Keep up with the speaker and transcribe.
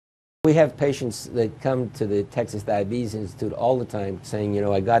We have patients that come to the Texas Diabetes Institute all the time saying,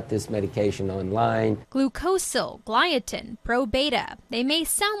 I got this medication online. Glucosil, gliatin, pro-beta. They may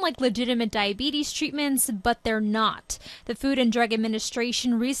sound like legitimate diabetes treatments, but they're not. The Food and Drug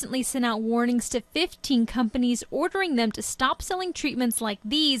Administration recently sent out warnings to 15 companies ordering them to stop selling treatments like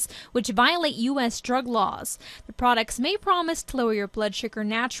these, which violate U.S. drug laws. The products may promise to lower your blood sugar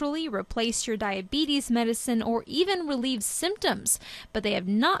naturally, replace your diabetes medicine, or even relieve symptoms, but they have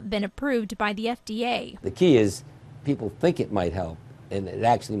not been approved by the FDA. The key is people think it might help, and it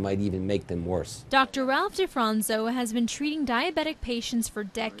actually might even make them worse. Dr. Ralph DeFronzo has been treating diabetic patients for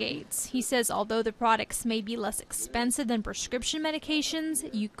decades. He says although the products may be less expensive than prescription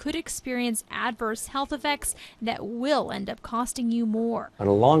medications, you could experience adverse health effects that will end up costing you more. On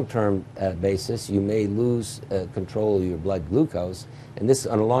a long-term basis, you may lose control of your blood glucose, and this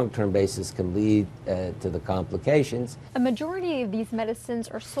on a long-term basis can lead to the complications. A majority of these medicines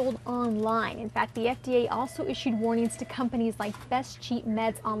are sold online. In fact, the FDA also issued warnings to companies like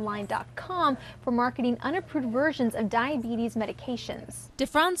BestCheapMedsOnline.com for marketing unapproved versions of diabetes medications.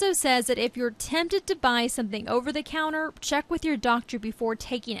 DeFronzo says that if you're tempted to buy something over the counter, check with your doctor before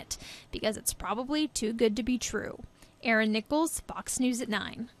taking it, because it's probably too good to be true. Erin Nichols, Fox News at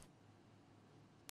 9.